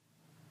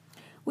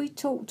we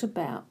talked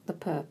about the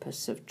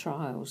purpose of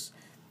trials.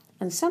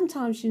 And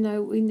sometimes,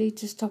 we need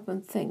to stop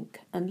and think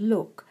and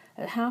look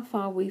at how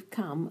far we've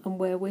come and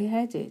where we're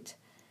headed.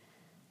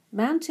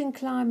 Mountain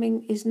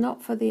climbing is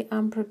not for the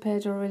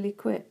unprepared or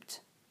ill-equipped.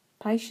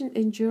 Patient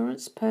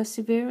endurance,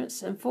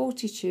 perseverance and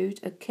fortitude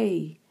are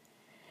key.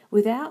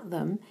 Without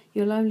them,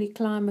 you'll only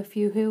climb a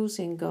few hills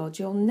in God.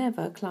 You'll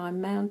never climb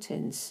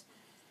mountains.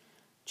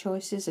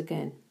 Choices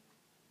again.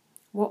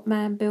 What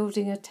man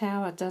building a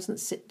tower doesn't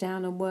sit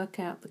down and work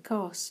out the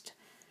cost?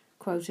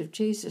 Quote of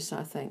Jesus,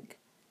 I think.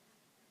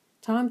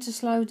 Time to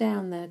slow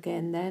down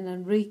again then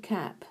and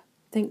recap.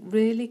 Think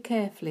really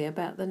carefully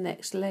about the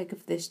next leg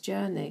of this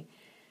journey.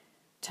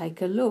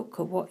 Take a look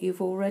at what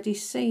you've already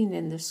seen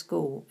in the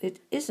school. It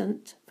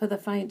isn't for the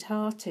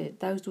faint-hearted,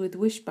 those with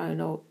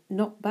wishbone or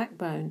not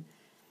backbone.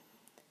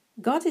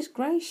 God is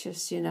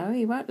gracious, He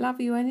won't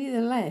love you any the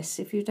less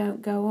if you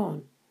don't go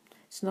on.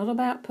 It's not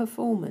about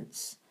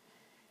performance.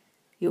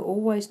 You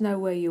always know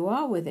where you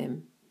are with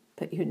Him,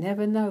 but you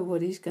never know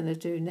what He's going to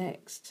do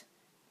next.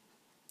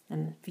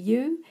 And for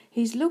you,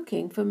 He's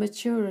looking for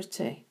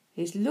maturity.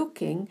 He's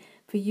looking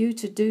for you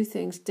to do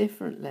things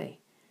differently.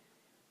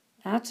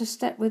 Out of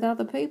step with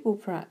other people,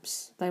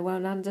 perhaps. They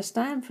won't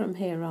understand from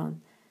here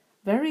on.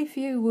 Very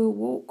few will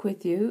walk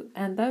with you,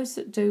 and those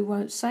that do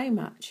won't say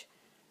much.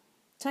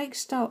 Take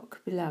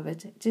stock,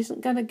 beloved. It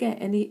isn't going to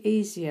get any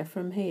easier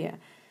from here.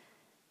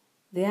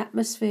 The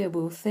atmosphere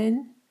will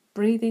thin.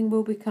 Breathing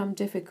will become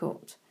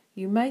difficult.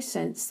 You may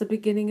sense the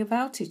beginning of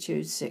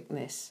altitude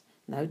sickness.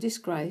 No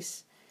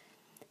disgrace.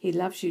 He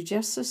loves you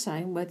just the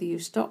same whether you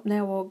stop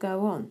now or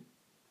go on.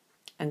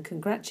 And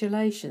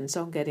congratulations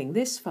on getting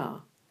this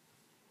far.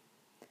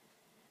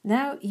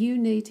 Now you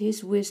need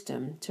His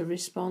wisdom to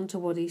respond to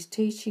what He's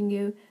teaching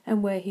you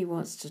and where He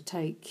wants to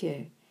take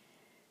you.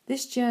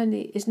 This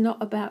journey is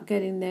not about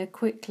getting there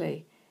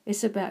quickly.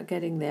 It's about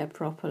getting there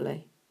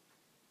properly.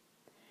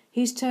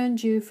 He's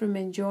turned you from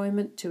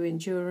enjoyment to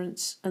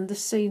endurance, and the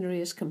scenery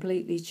has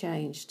completely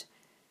changed.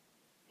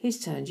 He's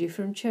turned you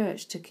from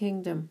church to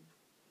kingdom.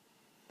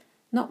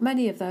 Not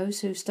many of those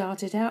who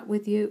started out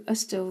with you are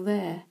still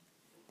there.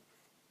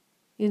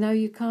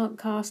 You can't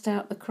cast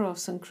out the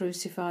cross and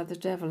crucify the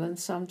devil, and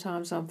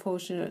sometimes,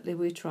 unfortunately,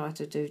 we try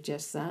to do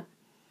just that.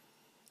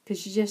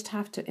 Because you just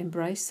have to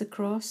embrace the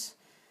cross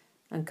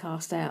and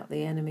cast out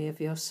the enemy of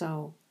your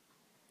soul.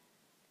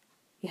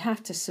 You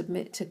have to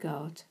submit to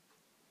God.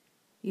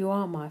 You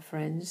are my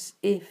friends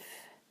if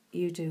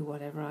you do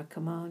whatever I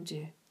command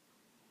you.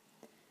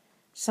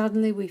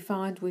 Suddenly we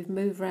find we've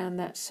moved round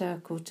that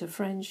circle to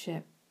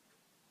friendship.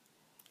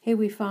 Here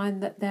we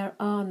find that there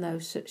are no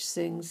such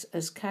things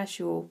as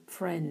casual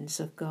friends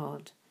of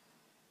God.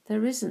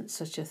 There isn't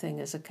such a thing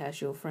as a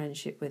casual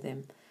friendship with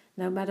Him,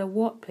 no matter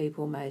what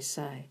people may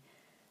say.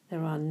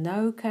 There are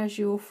no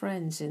casual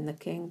friends in the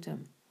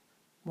kingdom.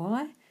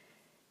 Why?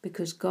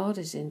 Because God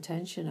is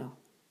intentional.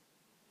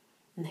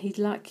 And He'd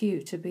like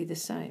you to be the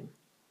same.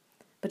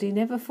 But He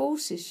never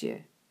forces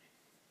you.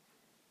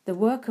 The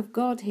work of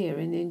God here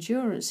in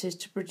endurance is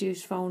to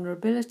produce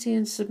vulnerability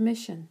and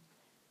submission.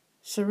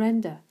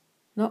 Surrender,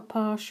 not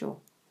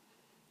partial.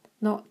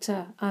 Not,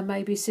 I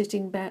may be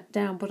sitting back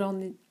down, but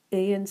on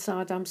the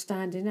inside I'm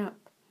standing up.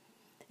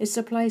 It's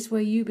a place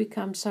where you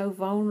become so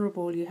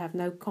vulnerable you have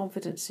no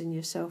confidence in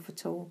yourself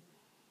at all.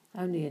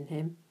 Only in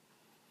Him.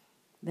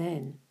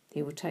 Then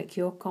He will take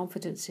your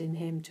confidence in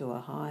Him to a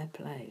higher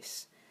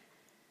place.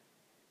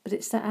 But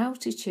it's the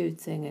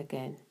altitude thing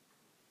again.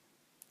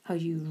 Are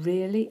you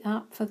really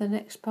up for the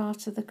next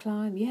part of the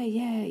climb?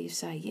 Yeah, you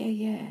say,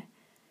 yeah.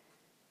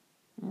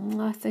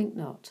 I think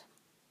not.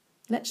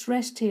 Let's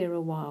rest here a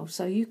while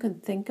so you can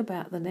think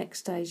about the next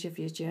stage of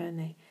your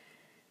journey,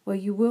 where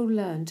you will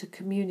learn to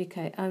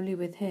communicate only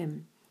with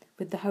Him,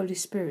 with the Holy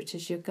Spirit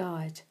as your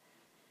guide.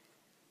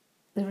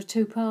 There are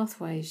two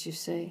pathways, you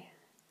see.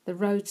 The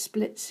road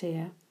splits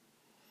here.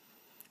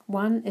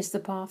 One is the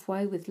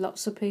pathway with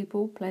lots of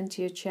people,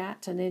 plenty of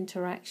chat and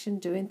interaction,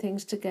 doing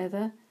things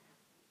together.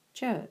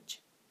 Church.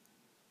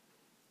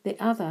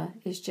 The other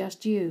is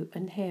just you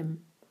and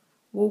Him,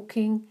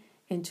 walking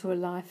into a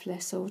life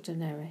less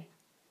ordinary.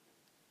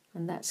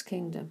 And that's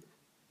kingdom.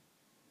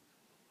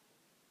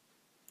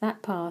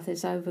 That path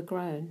is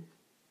overgrown,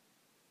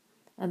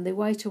 and the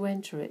way to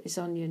enter it is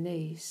on your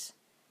knees,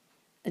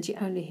 and you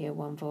only hear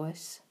one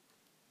voice,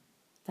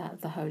 that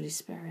of the Holy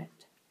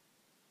Spirit.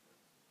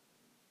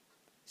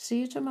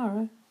 See you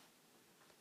tomorrow.